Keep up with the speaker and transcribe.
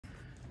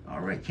All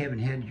right, Kevin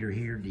Hedinger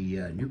here,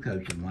 the new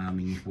coach of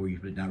Wyoming East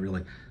Warriors, but not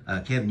really.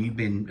 Kevin, you've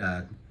been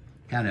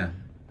kind of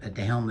at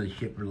the helm of the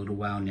ship for a little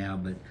while now,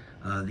 but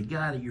the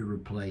guy that you're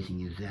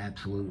replacing is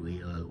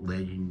absolutely a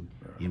legend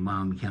in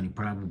Wyoming County,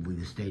 probably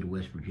the state of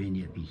West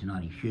Virginia. If he's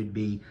not, he should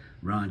be.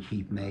 Ron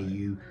Chief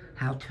Mathew.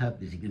 How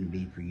tough is it going to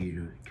be for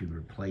you to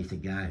replace a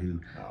guy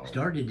who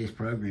started this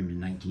program in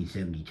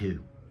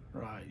 1972?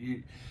 Right.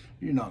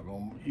 You're not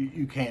going.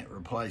 You can't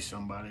replace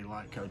somebody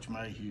like Coach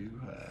Mathew.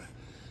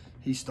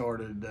 He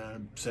started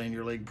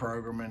senior league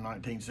program in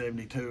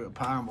 1972 at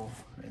Pineville,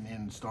 and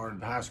then started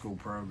the high school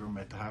program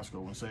at the high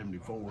school in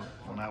 '74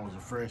 when I was a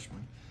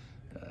freshman.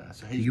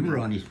 So you were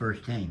on his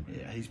first team.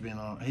 Yeah, he's been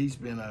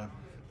a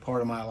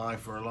part of my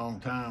life for a long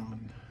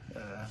time,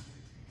 and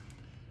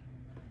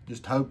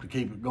just hope to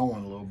keep it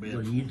going a little bit.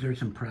 Well, is there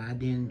some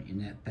pride in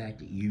that fact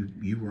that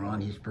you were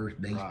on his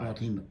first baseball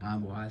team at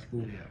Pineville High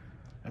School? Yeah,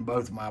 and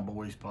both of my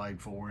boys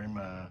played for him.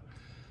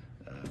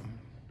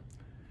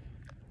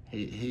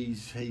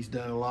 He's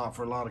done a lot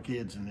for a lot of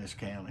kids in this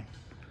county.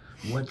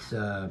 What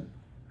does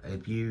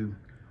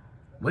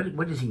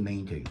he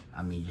mean to you?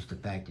 I mean, just the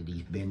fact that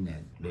he's been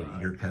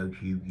that your coach.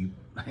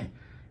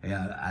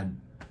 Yeah, I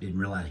didn't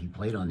realize you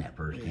played on that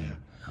first team.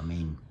 I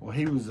mean, well,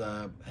 he was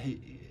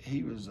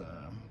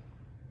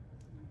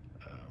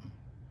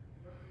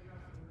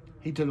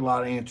he took a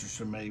lot of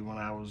interest in me when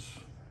I was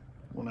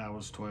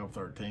 12,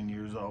 13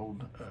 years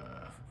old.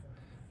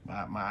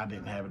 I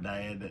didn't have a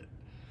dad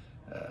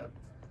that.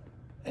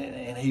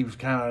 And he was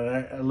kind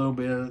of a little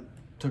bit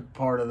took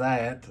part of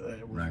that,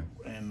 right.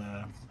 And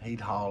he'd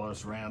haul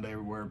us around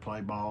everywhere to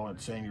play ball at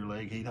senior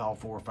league. He'd haul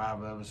 4 or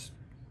 5 of us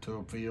to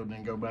a field and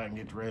then go back and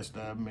get the rest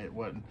of them. It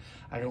wasn't.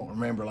 I don't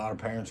remember a lot of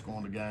parents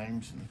going to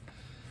games.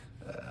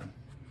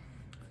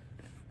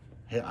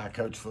 And I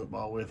coached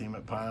football with him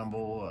at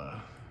Pineville.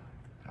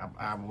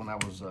 When I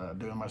was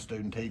doing my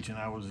student teaching,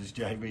 I was his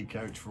JV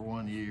coach for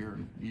 1 year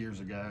years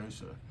ago.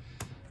 So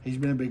he's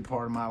been a big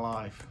part of my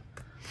life.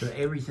 So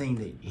everything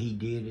that he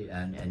did,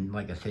 and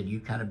like I said,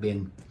 you've kind of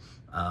been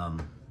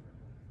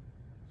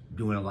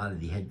doing a lot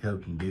of the head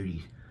coaching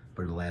duties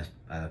for the last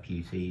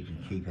few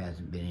seasons. Chief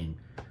hasn't been in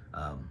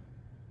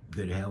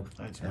good health.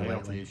 Had some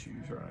health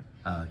issues,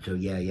 right? So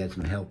yeah, he had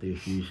some health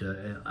issues.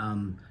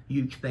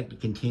 You expect to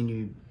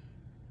continue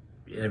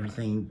the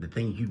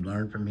things you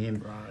learned from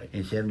him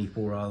in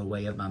 '74 all the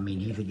way up. I mean,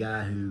 he's a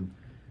guy who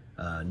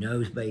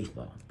knows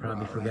baseball.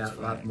 Probably forgot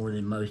a lot more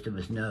than most of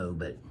us know,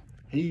 but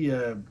he.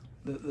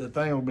 The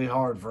thing will be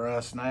hard for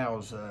us now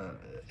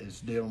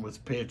is dealing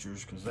with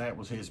pitchers, because that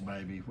was his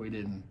baby. We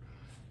didn't.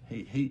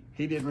 He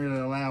didn't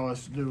really allow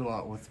us to do a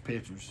lot with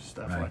pitchers and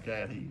stuff like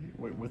that.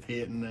 With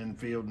hitting and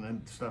fielding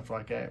and stuff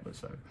like that. But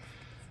so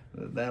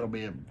that'll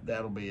be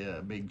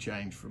a big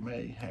change for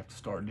me. Have to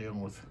start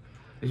dealing with.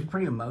 Is it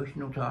pretty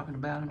emotional talking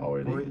about him? Oh,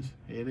 it is.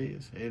 It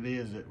is. It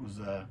is. It was.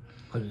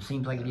 Because it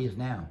seems like it is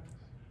now.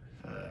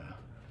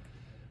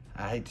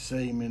 I hate to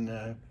see him in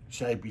the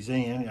shape he's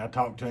in. I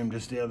talked to him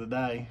just the other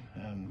day,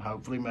 and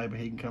hopefully maybe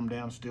he can come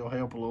down and still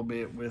help a little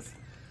bit with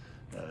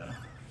the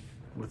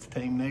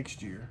team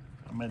next year.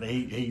 I mean,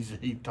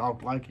 he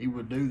talked like he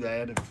would do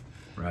that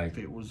if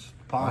it was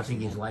possible. Well, I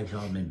think his life's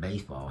all been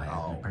baseball,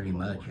 hasn't it? Pretty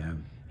much.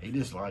 He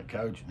just liked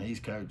coaching. He's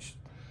coached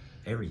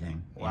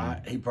everything. Well,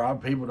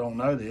 people don't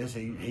know this.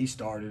 He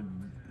started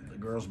the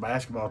girls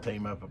basketball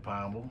team up at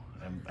Pineville,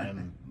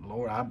 and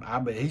Lord, I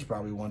bet he's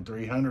probably won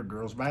 300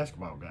 girls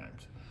basketball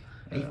games.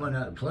 He's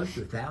won close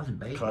to 1,000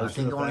 baseball. I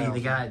think only the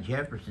guy at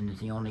Jefferson is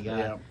the only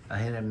guy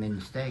ahead of him in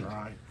the state.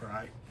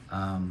 Right.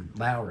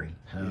 Lowry.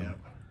 So,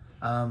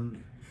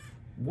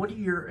 what are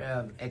your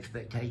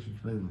expectations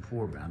moving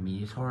forward? I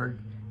mean, it's hard.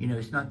 You know,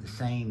 it's not the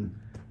same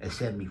as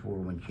 '74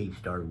 when Chief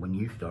started. When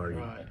you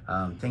started,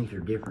 things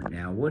are different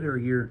now. What are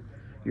your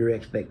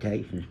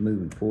expectations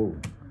moving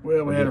forward?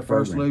 Well, we had our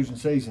first losing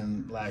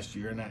season last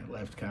year, and that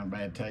left kind of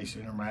bad taste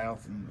in our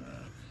mouth. And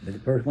the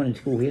first one in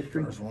school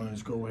history? First one in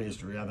school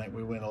history. I think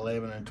we went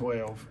 11 and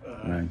 12.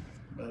 Right.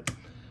 But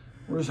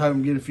we're just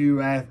hoping to get a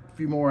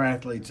few more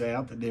athletes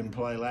out that didn't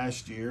play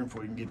last year. If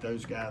we can get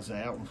those guys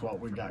out with what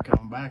we've got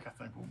coming back, I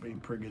think we'll be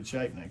in pretty good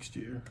shape next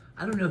year.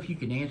 I don't know if you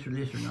can answer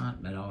this or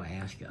not, but I'll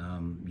ask. Do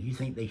you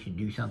think they should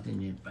do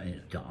something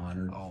to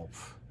honor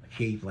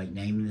Chief, like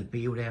naming the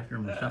field after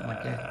him or something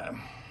like that?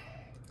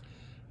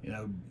 You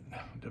know,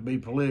 to be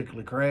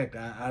politically correct,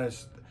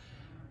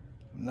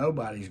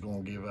 nobody's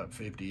going to give up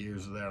 50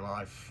 years of their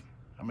life.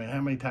 I mean, how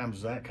many times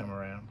does that come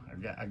around?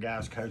 A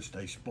guy's coached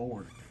a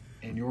sport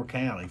in your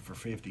county for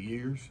 50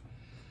 years.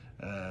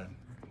 I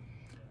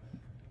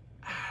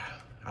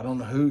don't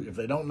know who, if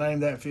they don't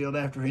name that field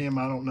after him,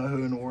 I don't know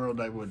who in the world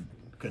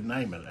could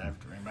name it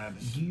after him.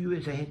 Do you,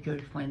 as a head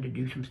coach, plan to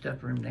do some stuff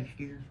for him next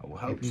year? I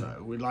hope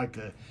so. We'd like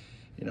to.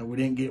 You know,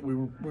 we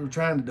were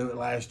trying to do it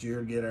last year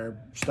to get our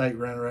state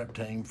runner-up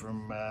team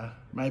from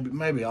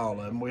maybe all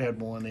of them. We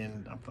had one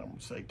in, I'm going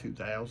to say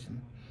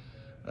 2000.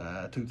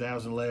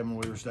 2011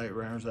 we were state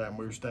runners-up, and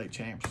we were state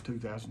champs in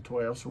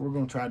 2012. So we're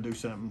going to try to do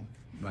something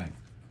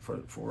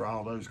for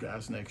all those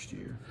guys next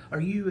year.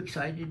 Are you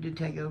excited to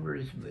take over?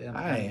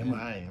 I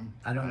am.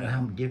 I don't know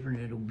how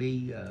different it'll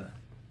be.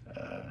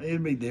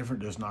 It'd be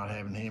different just not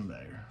having him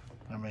there.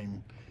 I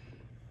mean,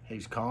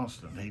 he's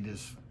constant. He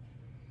just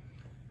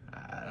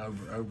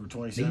over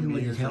 27 Even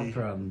years. with his health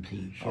problems,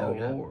 he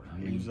showed up. Lord,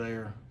 he was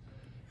there,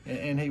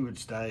 and he would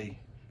stay.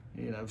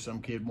 You know, if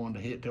some kid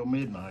wanted to hit till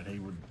midnight,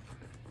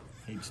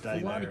 he'd stay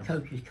there. A lot of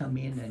coaches come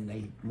in and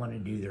they want to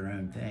do their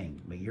own thing,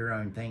 but your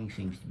own thing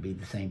seems to be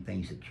the same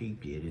things that Chief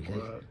did. Is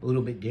it a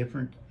little bit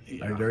different?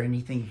 Yeah. Are there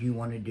any things you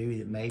want to do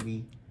that maybe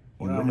you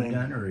wouldn't have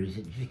done, or is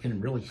it just going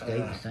to really stay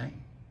the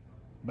same?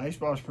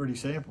 Baseball's pretty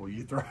simple.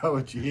 You throw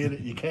it, you hit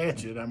it, you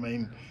catch it. I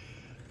mean,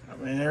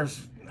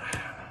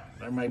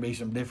 there may be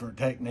some different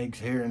techniques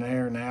here and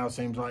there. Now it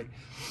seems like,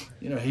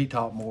 you know, he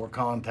taught more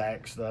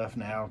contact stuff.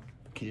 Now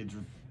kids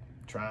are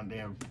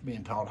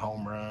being taught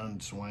home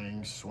runs,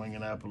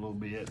 swinging up a little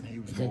bit. And he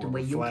was more of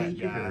a flat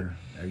guy.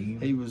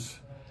 He was.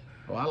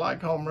 Well, I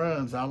like home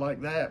runs. I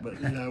like that, but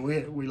you know,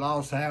 we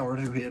lost Howard,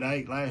 who hit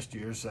 8 last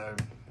year, so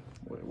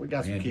we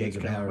got some kids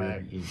Jacob coming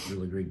Howard back. is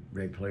really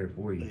great player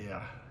for you.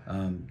 Yeah.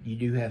 You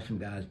do have some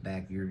guys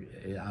back.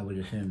 I would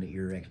assume that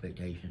your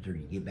expectations are to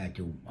get back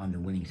to on the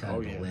winning side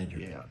of the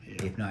ledger,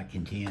 if not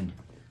contend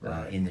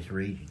in this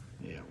region.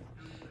 Yeah.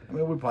 I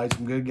mean, we played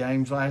some good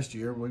games last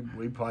year.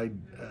 We played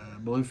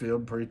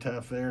Bluefield pretty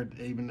tough there,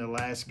 even the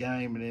last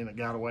game, and then it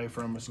got away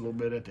from us a little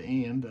bit at the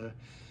end.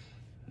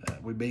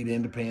 We beat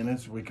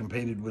Independence. We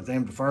competed with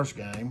them the first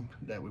game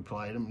that we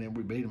played them, and then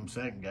we beat them the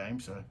second game.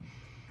 So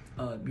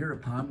you're a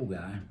Pineville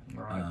guy.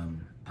 Right.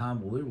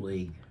 Pineville Little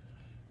League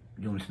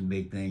doing some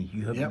big things.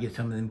 You hope to get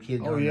some of them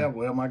kids. Oh yeah,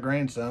 well my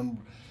grandson,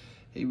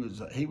 he's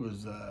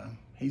a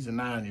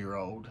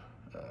 9-year-old,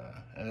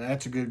 and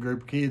that's a good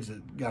group of kids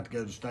that got to go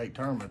to the state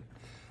tournament.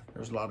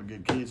 There's a lot of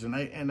good kids,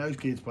 and those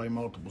kids play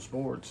multiple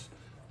sports.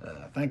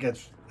 I think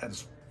that's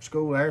at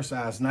school our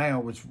size now,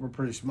 which we're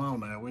pretty small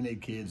now. We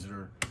need kids that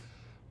are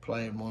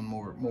playing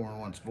more than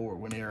one sport.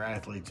 We need our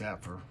athletes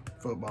out for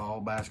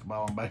football,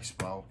 basketball, and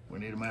baseball. We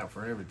need them out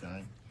for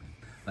everything.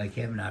 Hey,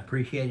 Kevin, I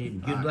appreciate it,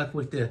 and good luck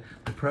with the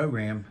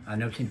program. I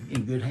know it's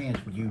in good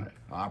hands with you.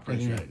 I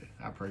appreciate it.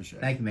 I appreciate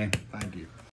it. Thank you, man. Thank you.